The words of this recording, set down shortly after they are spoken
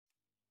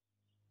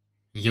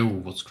Yo,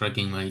 what's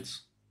cracking,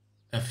 mates?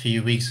 A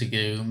few weeks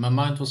ago, my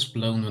mind was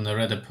blown when I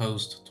read a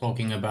post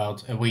talking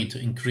about a way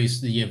to increase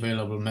the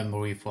available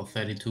memory for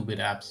 32-bit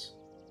apps.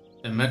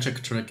 The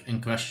magic trick in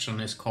question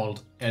is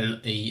called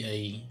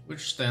LAA,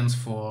 which stands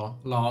for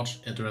Large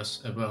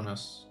Address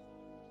Awareness.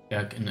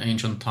 Back in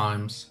ancient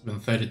times, when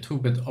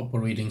 32-bit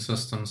operating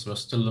systems were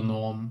still the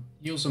norm,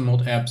 user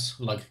mode apps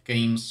like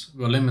games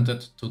were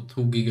limited to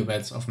 2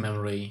 GB of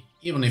memory,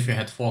 even if you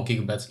had 4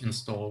 GB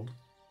installed.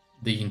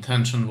 The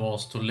intention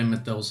was to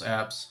limit those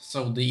apps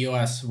so the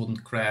OS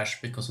wouldn't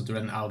crash because it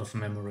ran out of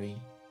memory.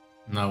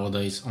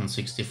 Nowadays on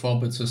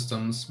 64-bit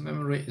systems,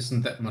 memory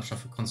isn't that much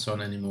of a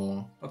concern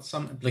anymore, but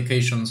some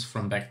applications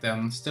from back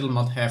then still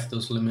might have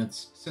those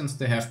limits since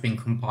they have been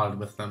compiled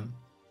with them.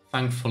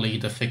 Thankfully,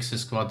 the fix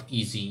is quite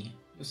easy.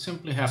 You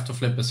simply have to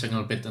flip a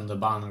single bit in the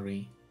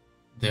binary.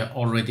 There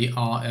already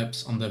are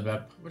apps on the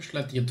web which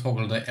let you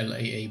toggle the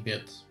LAA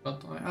bit,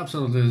 but I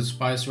absolutely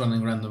despise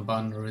running random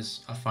binaries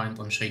I find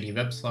on shady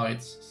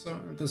websites, so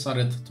I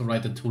decided to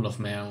write a tool of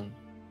my own.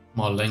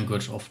 My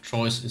language of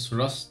choice is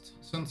Rust,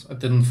 since I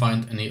didn't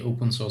find any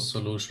open source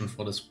solution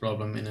for this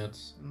problem in it,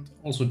 and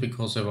also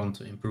because I want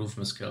to improve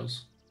my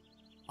skills.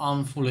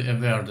 I'm fully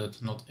aware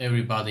that not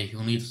everybody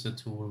who needs the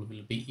tool will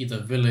be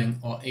either willing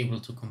or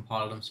able to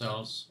compile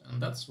themselves, and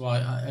that's why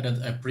I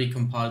added a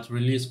pre-compiled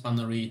release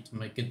binary to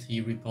my Git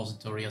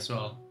repository as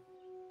well.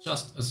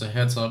 Just as a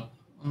heads up,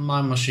 on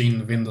my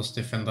machine Windows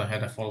Defender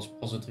had a false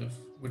positive,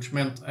 which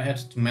meant I had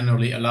to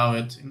manually allow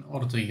it in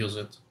order to use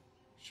it.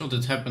 Should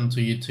it happen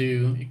to you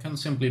too, you can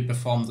simply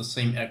perform the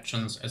same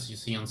actions as you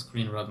see on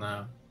screen right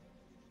now.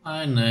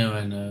 I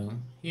know.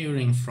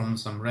 Hearing from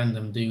some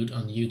random dude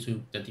on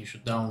YouTube that you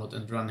should download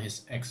and run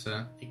his exe,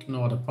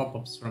 ignore the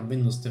pop-ups from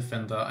Windows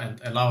Defender and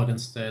allow it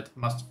instead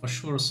must for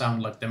sure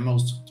sound like the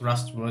most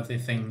trustworthy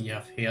thing you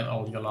have heard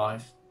all your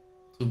life.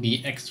 To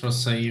be extra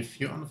safe,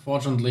 you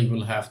unfortunately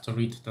will have to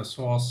read the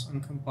source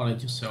and compile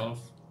it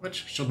yourself,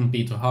 which shouldn't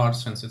be too hard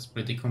since it's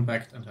pretty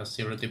compact and has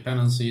zero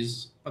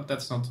dependencies, but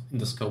that's not in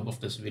the scope of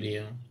this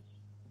video.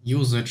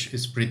 Usage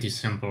is pretty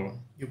simple.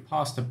 You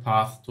pass the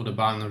path to the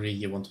binary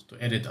you want to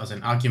edit as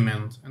an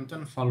argument and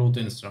then follow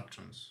the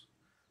instructions.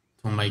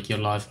 To make your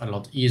life a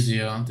lot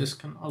easier, this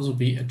can also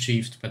be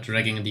achieved by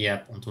dragging the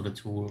app onto the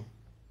tool.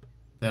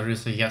 There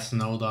is a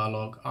yes/no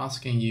dialog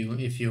asking you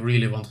if you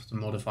really want to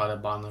modify the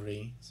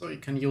binary, so you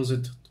can use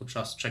it to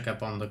just check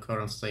up on the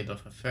current state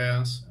of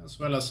affairs, as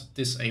well as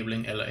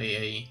disabling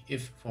LAA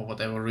if for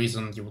whatever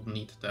reason you would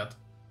need that.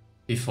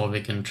 Before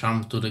we can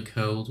jump to the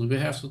code, we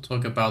have to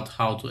talk about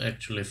how to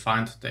actually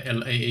find the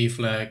LAA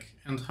flag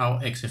and how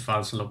exe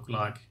files look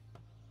like.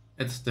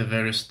 At the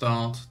very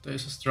start, there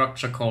is a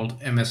structure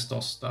called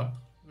MS-DOS stub,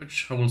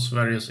 which holds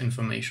various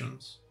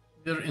informations.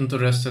 We're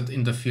interested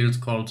in the field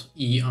called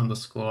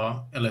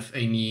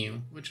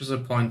E_LFA_new, which is a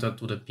pointer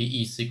to the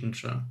PE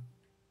signature.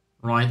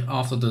 Right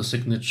after the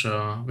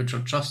signature, which are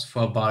just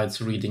 4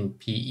 bytes reading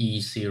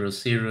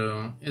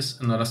PE00, is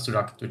another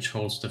struct which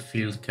holds the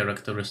field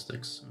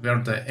characteristics,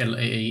 where the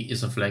LAA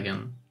is a flag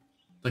in.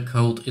 The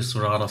code is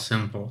rather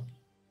simple.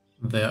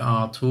 There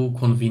are 2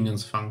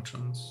 convenience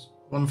functions,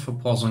 one for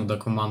pausing the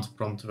command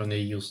prompt when you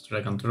use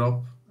drag and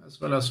drop, as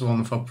well as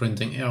one for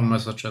printing error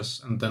messages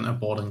and then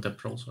aborting the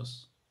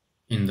process.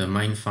 In the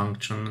main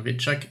function, we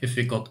check if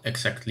we got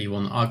exactly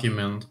one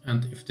argument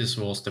and if this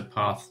was the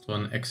path to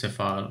an exe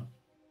file.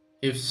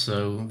 If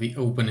so, we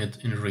open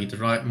it in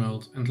read-write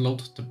mode and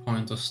load the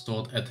pointer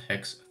stored at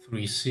hex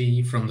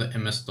 3c from the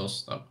MS-DOS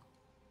stub.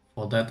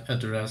 For that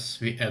address,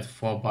 we add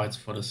 4 bytes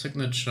for the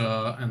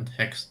signature and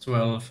hex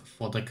 12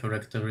 for the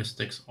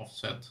characteristics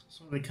offset,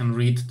 so we can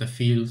read the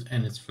field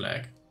and its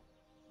flag.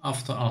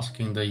 After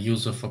asking the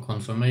user for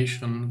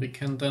confirmation, we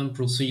can then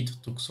proceed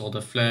to XOR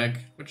the flag,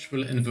 which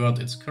will invert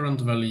its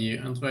current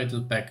value and write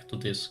it back to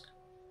disk.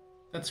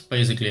 That's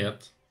basically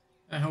it.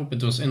 I hope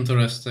it was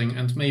interesting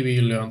and maybe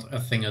you learned a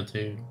thing or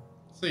two.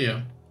 See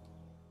ya!